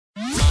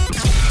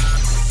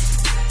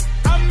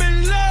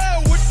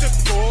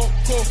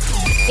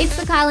It's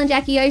the Kyle and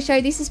Jackie O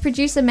show. This is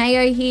producer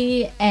Mayo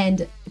here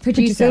and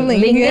producer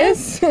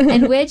Lingus.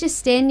 And we're just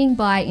standing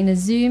by in a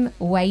Zoom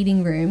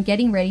waiting room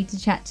getting ready to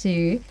chat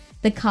to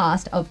the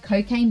cast of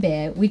Cocaine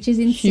Bear, which is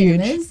in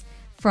cinemas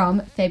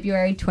from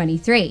February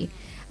 23.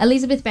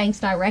 Elizabeth Banks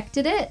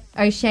directed it.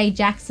 O'Shea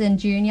Jackson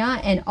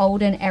Jr. and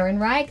Alden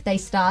Ehrenreich, they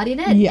starred in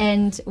it. Yeah.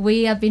 And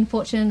we have been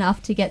fortunate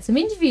enough to get some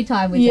interview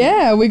time with them.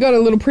 Yeah, we got a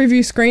little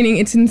preview screening.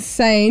 It's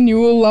insane. You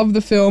will love the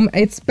film.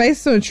 It's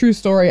based on a true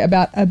story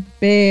about a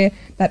bear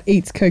that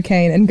eats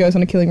cocaine and goes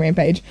on a killing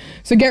rampage.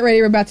 So get ready.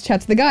 We're about to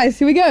chat to the guys.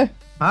 Here we go.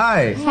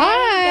 Hi.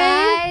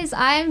 Hi, guys.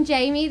 I'm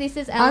Jamie. This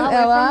is Ella. I'm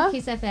Ella.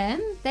 We're from Kiss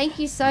FM. Thank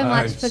you so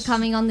much for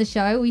coming on the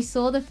show. We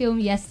saw the film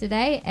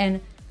yesterday and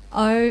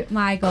oh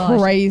my gosh.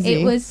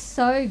 Crazy. It was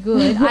so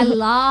good. I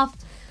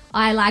laughed.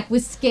 I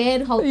was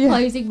scared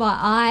closing my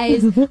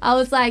eyes. I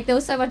was like, there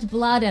was so much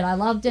blood and I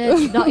loved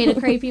it, not in a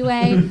creepy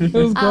way. It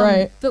was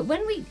great. But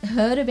when we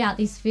heard about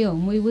this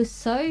film, we were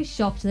so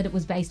shocked that it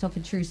was based off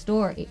a true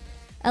story.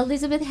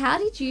 Elizabeth,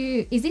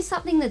 is this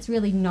something that's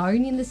really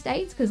known in the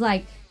States? Because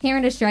here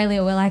in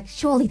Australia, we're like,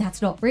 surely that's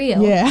not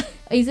real. Yeah.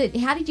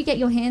 How did you get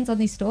your hands on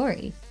this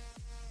story?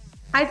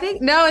 I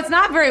think, no, it's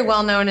not very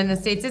well known in the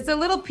States. It's a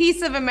little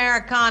piece of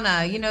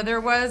Americana. You know,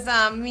 there was,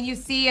 you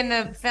see in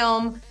the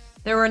film,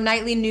 there were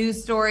nightly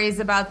news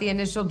stories about the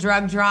initial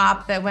drug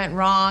drop that went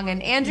wrong.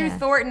 And Andrew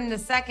Thornton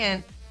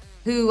II,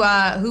 who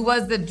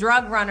was the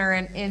drug runner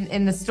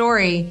in the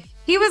story,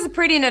 he was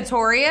pretty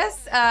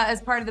notorious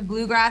as part of the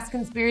Bluegrass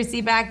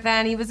conspiracy back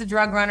then. He was a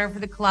drug runner for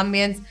the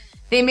Colombians.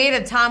 They made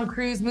a Tom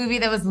Cruise movie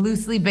that was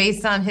loosely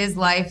based on his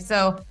life.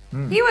 So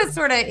he was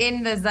sort of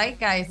in the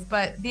zeitgeist.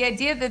 But the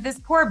idea that this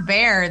poor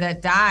bear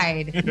that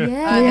died on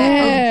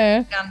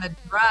the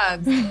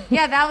drugs,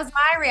 that was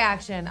my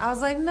reaction. I was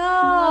like,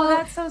 no,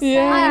 that's so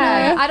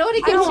sad. I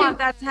don't want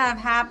that to have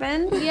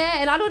happened. Yeah,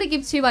 and I don't want to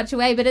give too much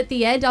away. But at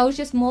the end, I was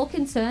just more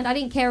concerned. I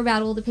didn't care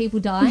about all the people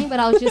dying,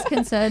 but I was just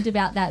concerned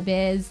about that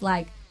bear's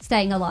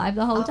staying alive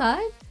the whole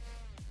time.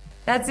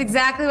 That's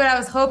exactly what I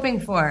was hoping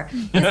for.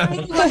 This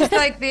movie looks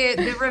like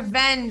the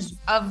revenge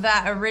of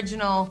that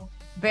original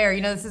bear.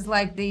 You know, this is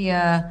like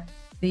the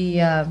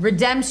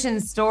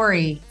redemption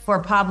story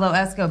for Pablo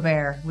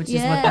Escobar, which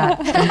is what that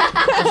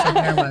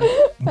bear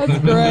was. That's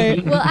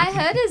great. Well, I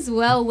heard as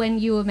well when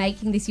you were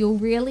making this, you were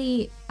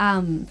really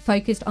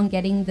focused on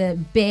getting the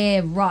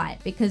bear right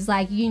because,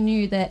 you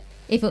knew that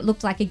if it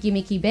looked like a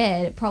gimmicky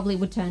bear, it probably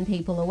would turn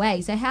people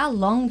away. So how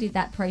long did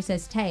that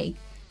process take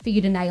for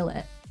you to nail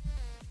it?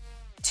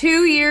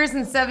 2 years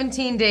and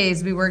 17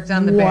 days we worked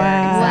on the bear.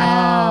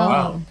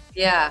 Wow.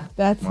 Yeah.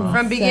 That's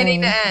from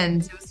beginning to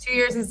end. It was 2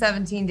 years and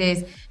 17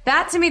 days.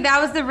 That, to me,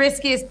 that was the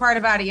riskiest part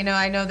about it. You know,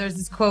 I know there's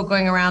this quote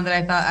going around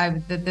that I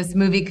thought that this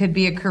movie could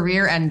be a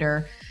career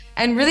ender.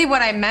 And really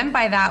what I meant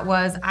by that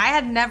was I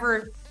had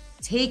never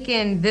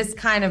taken this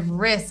kind of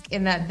risk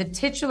in that the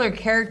titular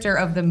character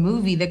of the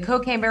movie, the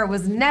Cocaine Bear,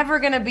 was never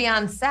going to be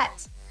on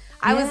set.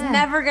 I was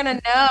never going to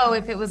know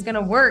if it was going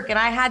to work. And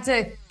I had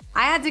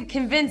to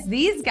convince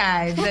these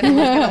guys that it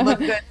was going to look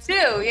good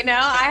too. You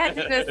know,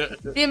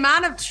 the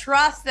amount of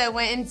trust that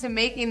went into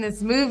making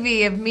this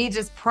movie of me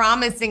just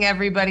promising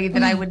everybody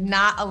that I would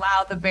not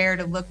allow the bear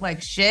to look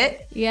like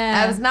shit.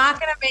 Yeah. I was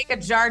not going to make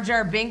a Jar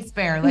Jar Binks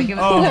bear. It was going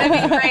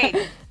to be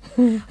great.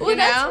 Well,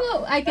 that's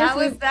what I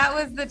guess that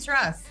was the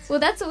trust. Well,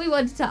 that's what we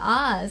wanted to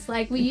ask.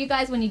 Were you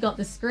guys, when you got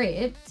the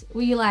script,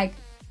 were you like,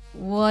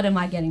 what am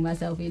I getting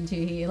myself into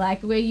here?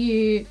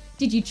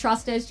 Did you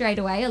trust her straight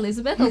away,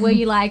 Elizabeth? Or were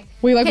you like...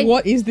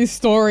 what is this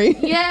story?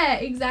 Yeah,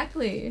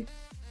 exactly.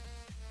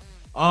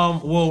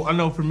 Well, I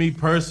know for me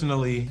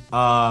personally,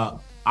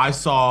 I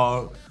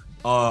saw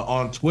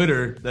on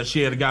Twitter that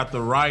she had got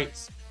the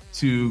rights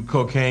to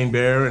Cocaine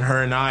Bear, and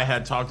her and I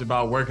had talked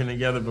about working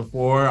together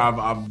before.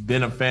 I've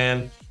been a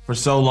fan for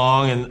so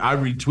long, and I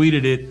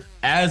retweeted it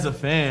as a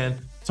fan,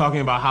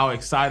 talking about how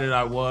excited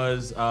I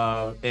was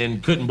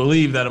and couldn't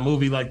believe that a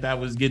movie like that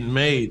was getting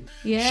made.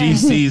 Yeah. She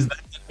sees that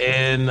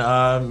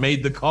and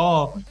made the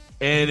call,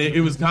 and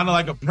it was kind of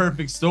like a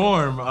perfect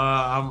storm.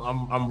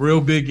 I'm real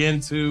big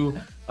into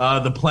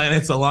the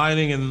planets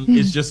aligning, and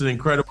it's just an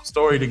incredible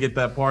story to get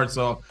that part.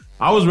 So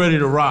I was ready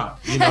to rock.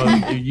 You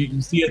know,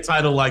 you see a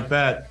title like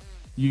that,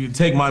 you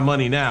take my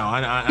money now.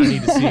 I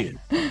need to see it.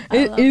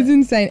 It is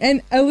insane.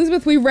 And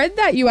Elizabeth, we read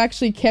that you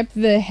actually kept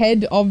the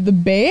head of the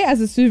bear as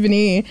a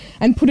souvenir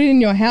and put it in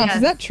your house. Yes.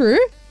 Is that true?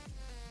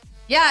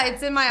 Yeah,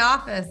 it's in my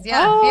office.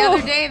 Yeah. Oh. The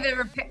other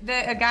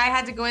day, a guy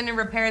had to go in and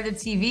repair the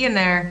TV in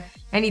there,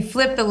 and he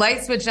flipped the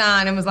light switch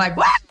on and was like,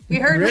 "What? We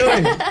heard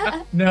really?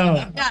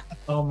 No. Yeah.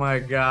 Oh my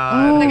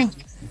God. Oh.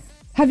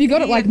 Have you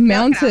got it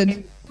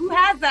mounted? Who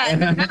has that in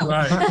the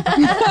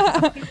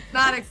house? Right.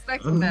 Not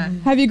expecting that.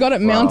 Have you got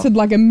it mounted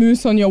like a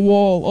moose on your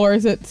wall, or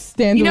is it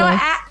standalone? You know,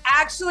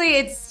 actually,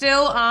 it's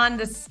still on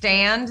the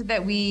stand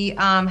that we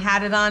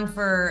had it on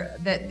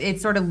that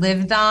it sort of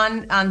lived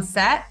on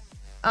set.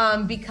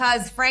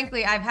 Because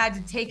frankly, I've had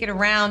to take it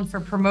around for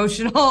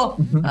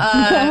promotional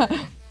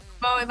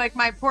like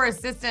my poor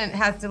assistant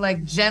has to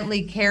like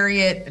gently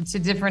carry it to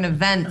different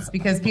events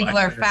because people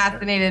are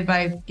fascinated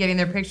by getting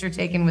their picture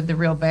taken with the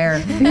real bear.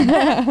 Who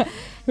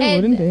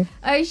wouldn't be?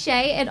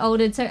 O'Shea and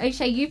Alden. So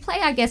O'Shea, you play,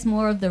 I guess,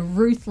 more of the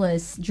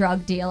ruthless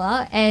drug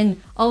dealer, and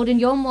Alden,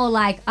 you're more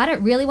like, I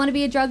don't really want to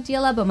be a drug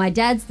dealer, but my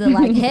dad's the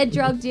like head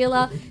drug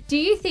dealer. Do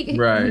you think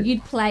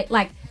you'd play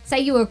like, say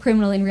you were a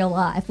criminal in real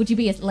life? Would you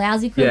be a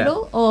lousy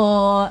criminal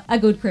or a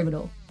good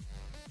criminal?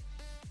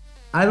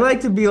 I'd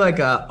like to be like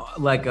a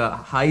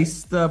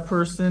heist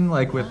person,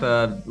 like with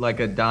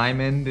a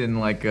diamond in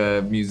like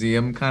a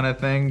museum kind of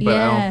thing. But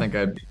I don't think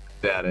I'd be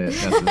good at it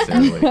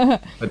necessarily.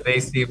 But they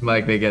seem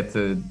like they get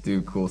to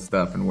do cool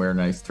stuff and wear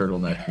nice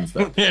turtlenecks and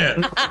stuff.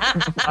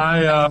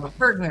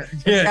 Burglar.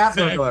 Cat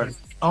burglar.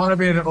 I want to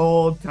be an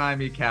old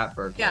timey cat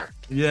burglar.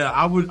 Yeah,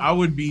 I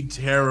would be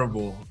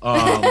terrible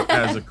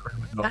as a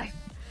criminal.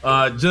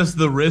 Just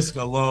the risk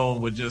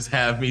alone would just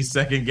have me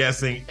second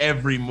guessing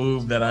every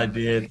move that I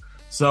did.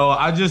 So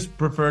I just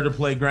prefer to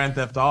play Grand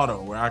Theft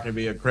Auto, where I can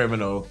be a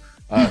criminal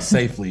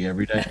safely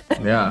every day.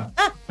 Yeah.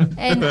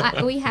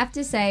 And we have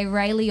to say,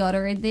 Ray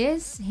Liotta in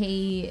this,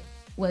 he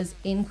was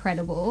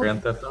incredible.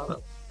 Grand Theft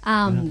Auto.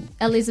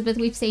 Elizabeth,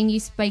 we've seen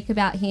you speak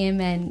about him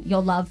and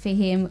your love for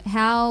him.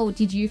 How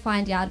did you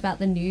find out about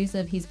the news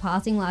of his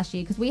passing last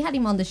year? Because we had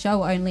him on the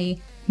show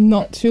only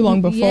not too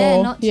long before.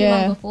 Yeah, not too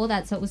long before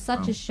that. So it was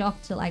such a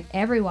shock to like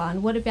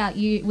everyone. What about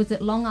you? Was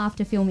it long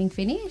after filming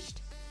finished?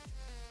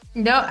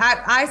 No,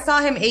 I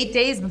saw him 8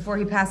 days before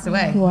he passed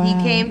away. Wow. He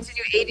came to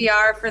do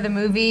ADR for the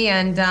movie,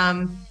 and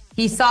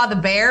he saw the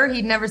bear.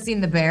 He'd never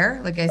seen the bear,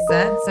 like I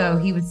said, so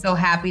he was so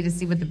happy to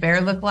see what the bear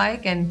looked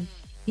like, and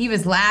he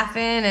was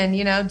laughing and,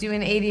 you know,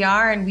 doing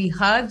ADR, and we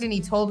hugged, and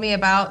he told me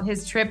about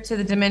his trip to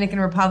the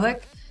Dominican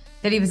Republic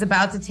that he was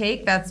about to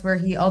take. That's where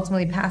he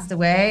ultimately passed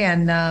away,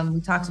 and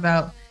we talked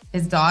about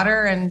his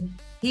daughter, and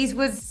he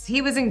was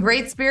in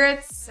great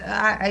spirits.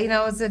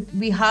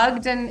 We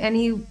hugged, and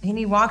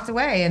he walked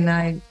away,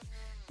 and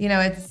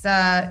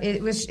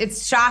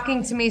it's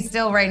shocking to me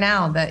still right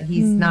now that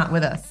he's not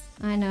with us.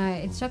 I know,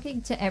 it's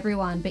shocking to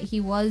everyone, but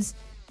he's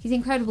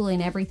incredible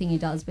in everything he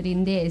does. But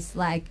in this,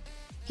 like,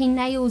 he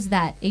nails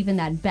even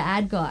that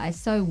bad guy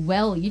so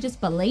well. You just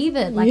believe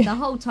it, like the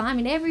whole time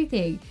and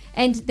everything.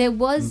 And there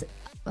was,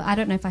 I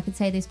don't know if I could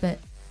say this, but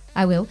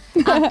I will.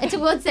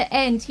 Towards the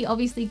end, he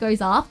obviously goes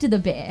after the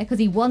bear because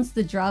he wants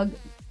the drug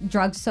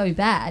so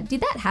bad.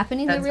 Did that happen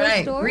in the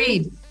real story?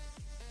 Reed.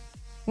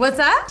 What's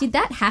that? Did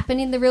that happen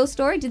in the real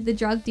story? Did the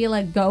drug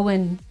dealer go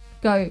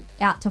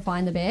out to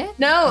find the bear?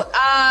 No,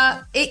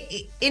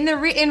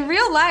 in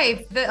real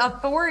life, the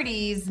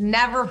authorities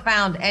never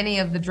found any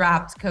of the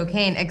dropped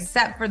cocaine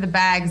except for the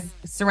bags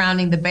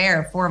surrounding the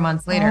bear 4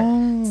 months later.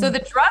 Oh. So the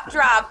drug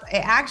drop,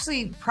 it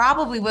actually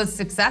probably was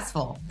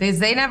successful because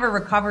they never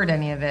recovered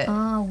any of it.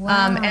 Oh,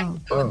 wow. And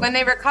when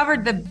they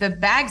recovered, the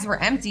bags were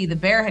empty. The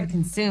bear had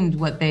consumed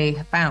what they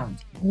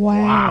found.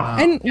 Wow.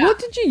 And what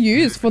did you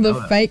use for the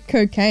fake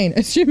cocaine?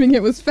 Assuming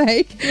it was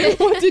fake,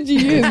 what did you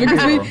use?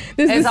 Because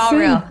it's all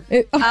real.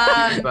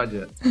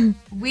 Budget.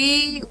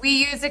 We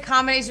used a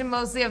combination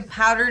mostly of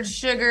powdered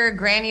sugar,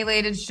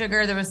 granulated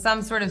sugar. There was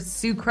some sort of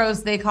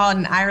sucrose they call it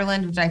in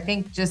Ireland, which I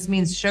think just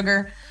means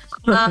sugar.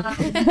 And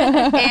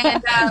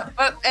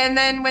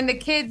then when the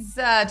kids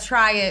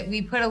try it,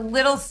 we put a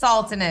little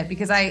salt in it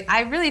because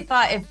I really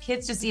thought if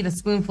kids just eat a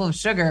spoonful of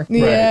sugar,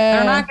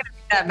 they're not going to be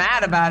that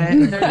mad about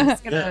it. They're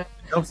just going to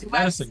helps the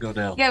medicine go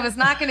down. Yeah, it was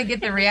not going to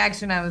get the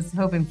reaction I was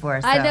hoping for.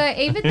 So. I know,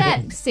 even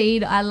that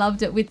scene, I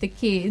loved it with the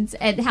kids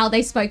and how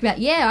they spoke about,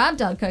 I've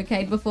done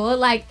cocaine before.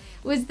 Like,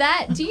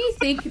 do you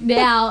think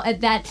now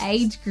at that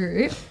age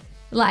group,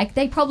 like,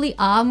 they probably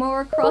are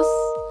more across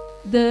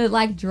the,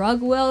 like,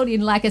 drug world in,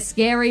 like, a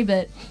scary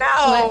but...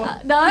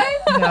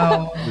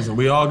 No? Listen,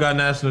 we all got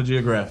National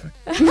Geographic.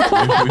 No,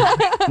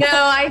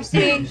 I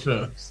think...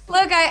 Look,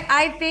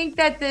 I think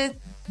that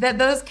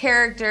those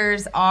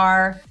characters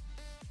are...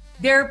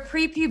 They're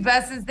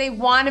prepubescents. They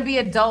want to be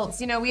adults.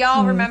 You know, we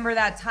all remember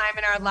that time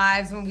in our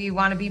lives when we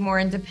want to be more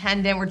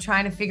independent. We're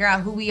trying to figure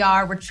out who we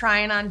are. We're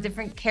trying on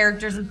different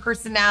characters and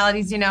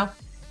personalities, you know.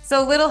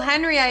 So little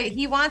Henry,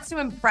 he wants to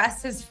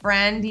impress his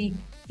friend. He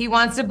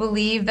wants to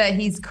believe that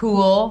he's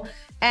cool.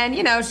 And,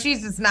 you know,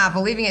 she's just not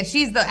believing it.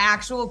 She's the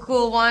actual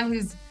cool one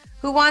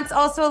who wants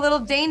also a little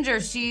danger.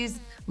 She's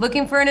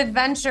looking for an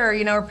adventure.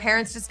 You know, her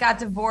parents just got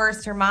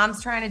divorced. Her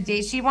mom's trying to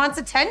date. She wants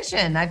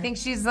attention. I think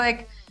she's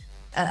like...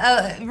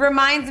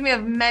 reminds me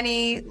of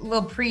many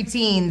little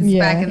preteens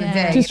back in the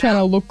day. Just trying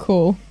to look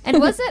cool. And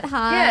was it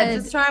hard? Yeah,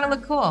 just trying to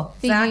look cool.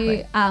 For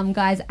you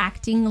guys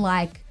acting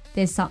like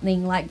there's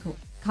something like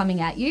coming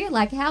at you?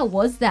 Like, how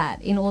was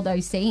that in all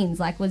those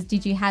scenes? Like,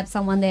 did you have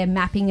someone there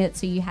mapping it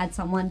so you had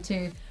someone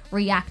to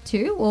react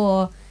to,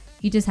 or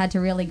you just had to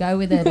really go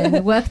with it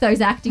and work those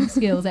acting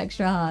skills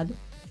extra hard?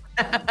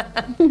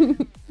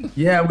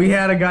 Yeah, we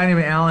had a guy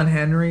named Alan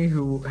Henry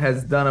who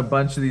has done a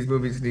bunch of these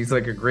movies, and he's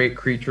like a great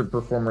creature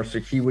performer. So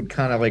he would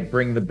kind of like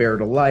bring the bear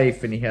to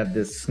life, and he had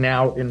this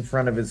snout in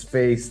front of his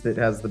face that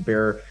has the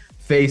bear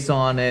face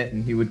on it,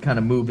 and he would kind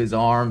of move his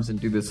arms and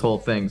do this whole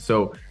thing.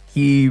 So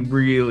he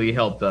really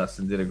helped us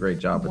and did a great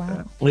job with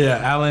that. Yeah,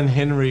 Alan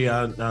Henry,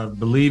 I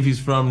believe he's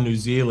from New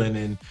Zealand,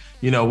 and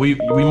we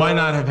might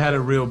not have had a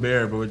real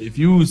bear, but if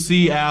you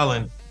see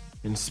Alan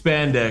in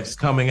spandex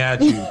coming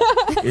at you,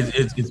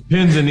 it's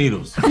pins and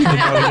needles.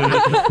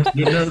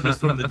 You're nervous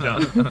from the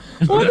jump.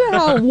 I wonder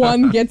how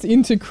one gets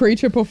into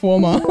creature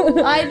performer.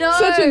 I know.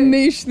 Such a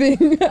niche thing.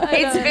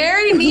 It's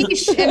very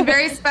niche and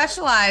very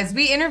specialized.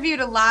 We interviewed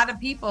a lot of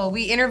people.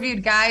 We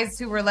interviewed guys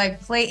who were like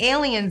play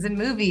aliens in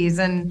movies,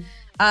 and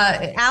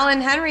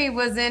Alan Henry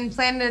was in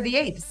Planet of the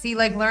Apes. He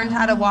learned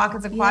how to walk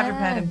as a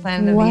quadruped in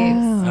Planet of the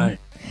Apes. Right.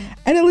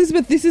 And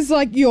Elizabeth, this is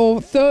your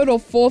third or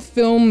fourth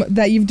film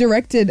that you've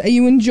directed. Are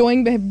you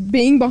enjoying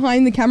being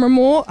behind the camera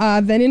more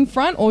than in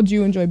front, or do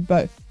you enjoy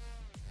both?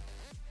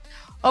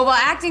 Oh, well,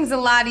 acting's a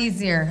lot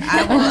easier.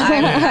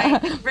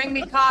 I bring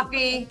me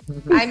coffee.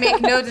 I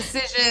make no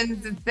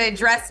decisions. They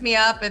dress me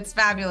up. It's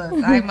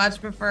fabulous. I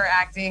much prefer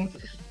acting.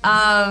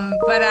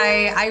 But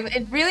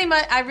I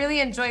really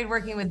enjoyed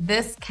working with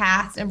this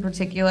cast in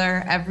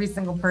particular. Every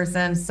single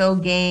person, so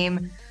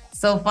game,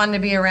 so fun to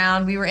be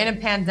around. We were in a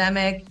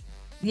pandemic.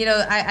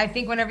 I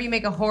think whenever you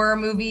make a horror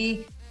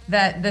movie,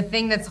 that the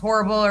thing that's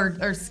horrible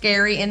or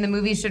scary in the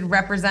movie should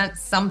represent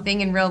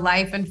something in real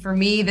life. And for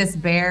me, this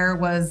bear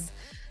was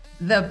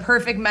the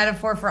perfect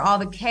metaphor for all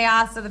the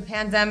chaos of the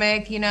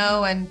pandemic,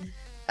 and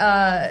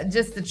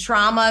just the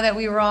trauma that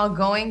we were all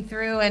going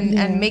through.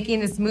 And making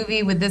this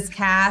movie with this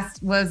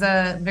cast was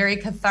a very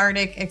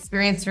cathartic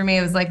experience for me.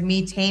 It was like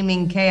me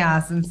taming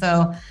chaos. And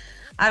so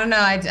I don't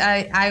know.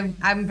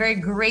 I'm very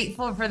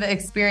grateful for the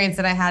experience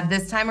that I had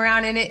this time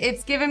around, and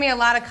it's given me a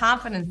lot of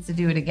confidence to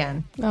do it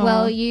again.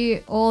 Well,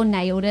 you all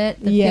nailed it.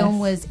 The film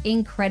was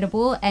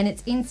incredible, and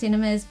it's in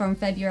cinemas from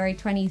February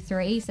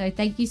 23. So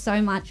thank you so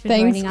much for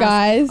joining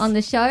us on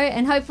the show,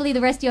 and hopefully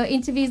the rest of your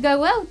interviews go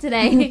well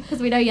today,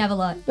 because we know you have a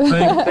lot.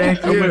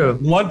 Thank you.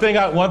 One thing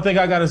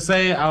I gotta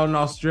say, out in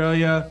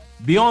Australia,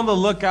 be on the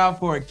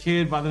lookout for a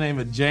kid by the name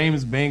of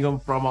James Bingham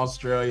from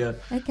Australia.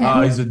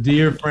 Okay. He's a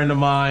dear friend of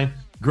mine.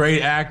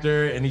 Great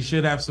actor, and he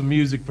should have some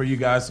music for you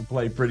guys to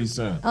play pretty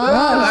soon. Oh,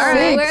 all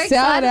right. We're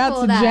Shout out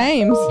to that.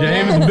 James.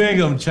 James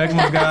Bingham, check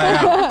my guy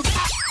out. Y'all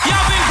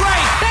been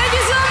great. Thank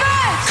you so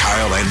much.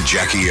 Kyle and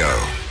Jackie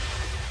O.